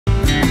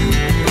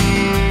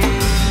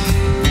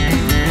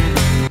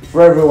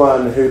For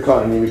everyone who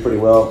kind of knew me pretty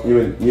well,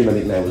 knew my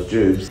nickname was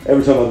Jubes.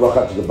 Every time I'd rock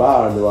up to the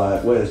bar and be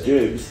like, where's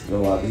Jubes? And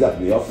I'm like, he's up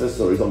in the office,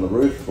 or he's on the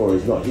roof, or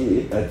he's not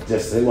here. It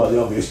just seemed like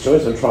the obvious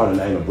choice. I'm trying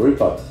to name a brew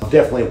pub.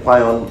 Definitely a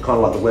play on kind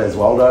of like the Where's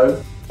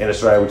Waldo in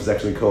Australia, which is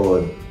actually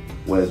called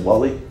Where's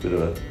Wally. Bit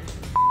of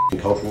a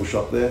cultural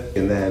shock there.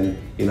 And then,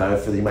 you know,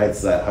 for the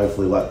mates that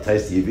hopefully like the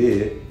taste of your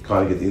beer,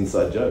 kind of get the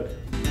inside joke.